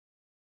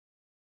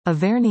A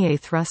Vernier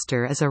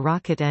thruster is a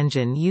rocket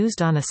engine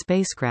used on a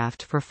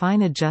spacecraft for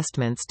fine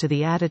adjustments to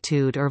the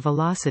attitude or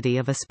velocity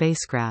of a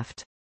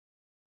spacecraft.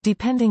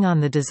 Depending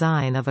on the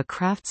design of a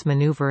craft's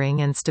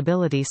maneuvering and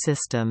stability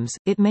systems,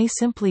 it may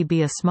simply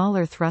be a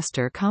smaller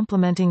thruster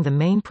complementing the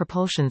main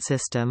propulsion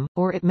system,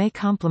 or it may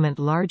complement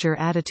larger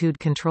attitude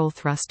control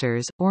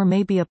thrusters, or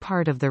may be a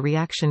part of the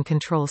reaction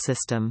control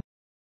system.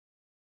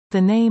 The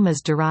name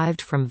is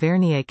derived from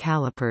Vernier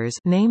calipers,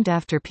 named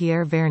after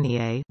Pierre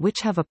Vernier,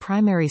 which have a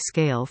primary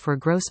scale for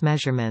gross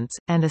measurements,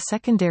 and a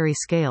secondary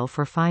scale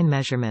for fine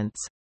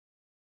measurements.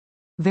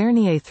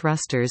 Vernier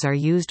thrusters are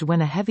used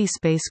when a heavy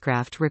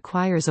spacecraft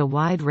requires a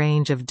wide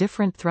range of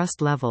different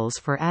thrust levels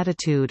for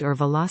attitude or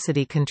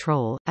velocity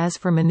control, as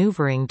for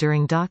maneuvering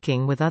during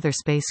docking with other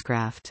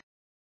spacecraft.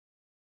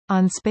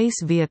 On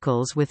space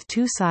vehicles with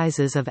two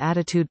sizes of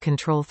attitude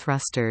control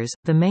thrusters,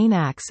 the main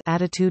ACS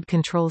attitude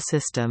control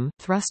system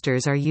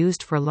thrusters are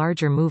used for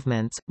larger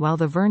movements, while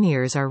the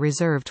verniers are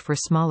reserved for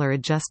smaller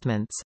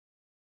adjustments.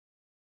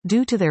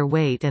 Due to their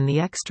weight and the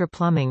extra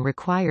plumbing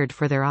required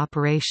for their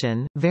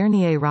operation,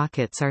 Vernier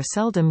rockets are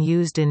seldom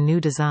used in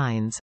new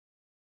designs.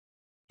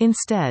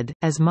 Instead,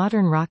 as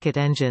modern rocket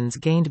engines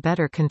gained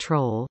better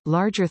control,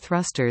 larger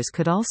thrusters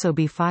could also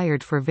be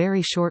fired for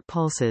very short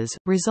pulses,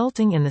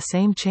 resulting in the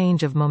same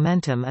change of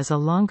momentum as a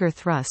longer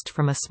thrust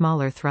from a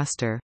smaller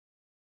thruster.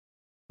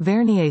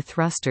 Vernier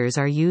thrusters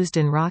are used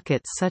in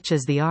rockets such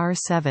as the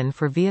R-7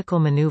 for vehicle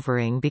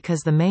maneuvering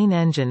because the main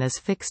engine is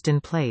fixed in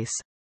place.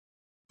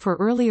 For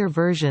earlier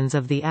versions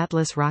of the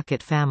Atlas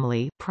rocket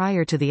family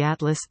prior to the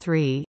Atlas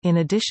III, in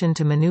addition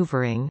to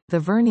maneuvering, the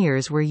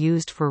verniers were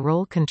used for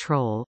roll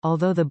control,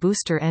 although the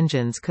booster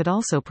engines could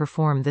also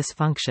perform this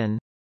function.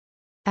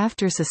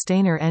 After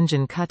sustainer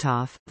engine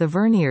cutoff, the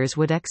verniers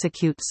would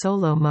execute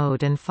solo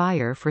mode and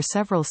fire for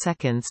several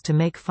seconds to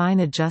make fine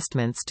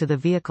adjustments to the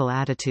vehicle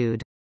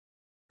attitude.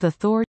 The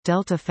Thor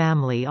Delta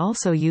family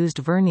also used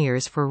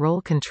verniers for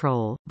roll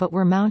control, but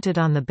were mounted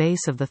on the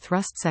base of the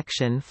thrust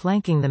section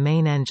flanking the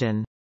main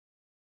engine.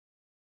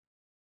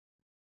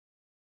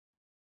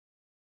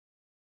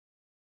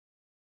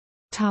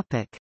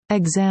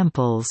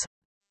 Examples.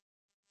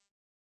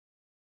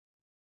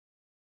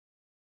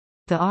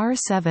 The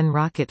R-7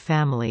 rocket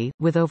family,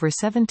 with over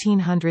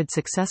 1,700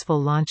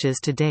 successful launches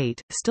to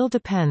date, still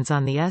depends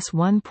on the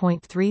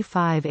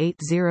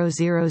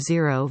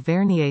S1.358000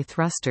 Vernier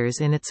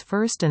thrusters in its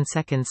first and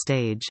second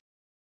stage.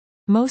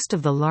 Most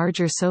of the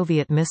larger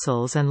Soviet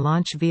missiles and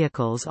launch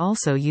vehicles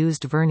also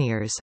used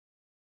verniers.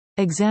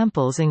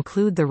 Examples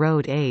include the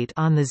Rode 8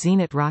 on the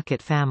Zenit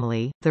rocket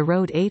family, the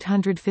Rode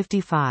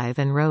 855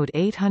 and Rode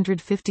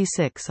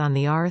 856 on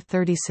the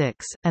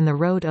R-36, and the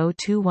Rode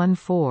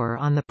 0214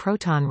 on the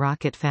Proton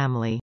rocket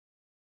family.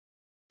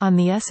 On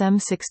the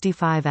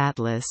SM-65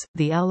 Atlas,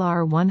 the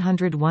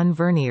LR-101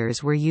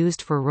 verniers were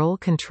used for roll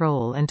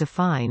control and to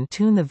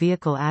fine-tune the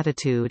vehicle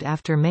attitude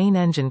after main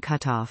engine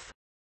cutoff.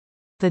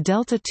 The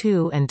Delta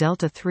II and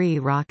Delta III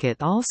rocket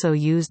also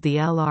used the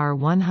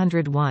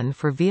LR-101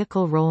 for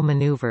vehicle roll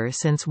maneuver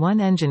since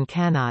one engine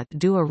cannot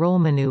do a roll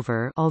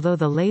maneuver. Although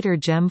the later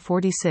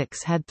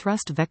GEM-46 had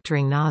thrust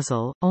vectoring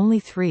nozzle, only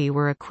 3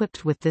 were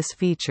equipped with this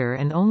feature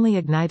and only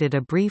ignited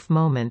a brief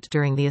moment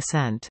during the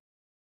ascent.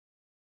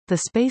 The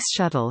Space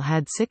Shuttle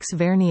had 6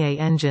 Vernier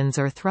engines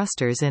or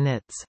thrusters in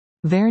its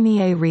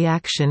Vernier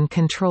Reaction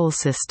Control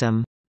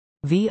System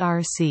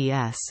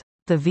 (VRCS).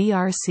 The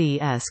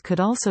VRCS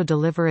could also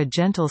deliver a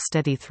gentle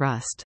steady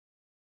thrust.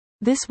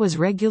 This was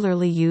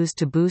regularly used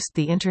to boost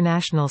the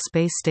International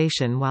Space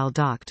Station while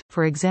docked,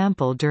 for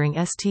example during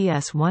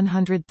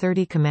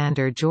STS-130.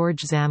 Commander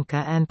George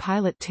Zamka and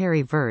pilot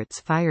Terry Virts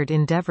fired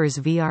Endeavour's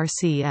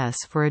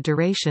VRCS for a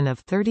duration of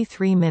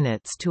 33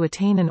 minutes to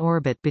attain an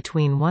orbit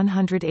between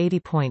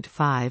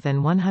 180.5 and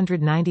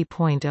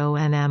 190.0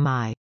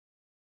 nmi.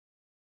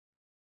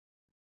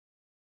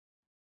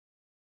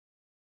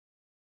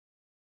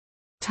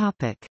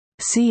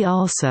 See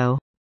also: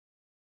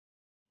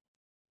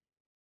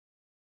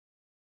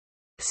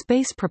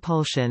 Space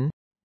propulsion,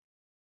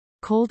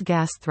 cold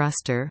gas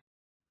thruster,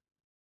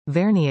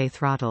 Vernier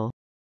throttle.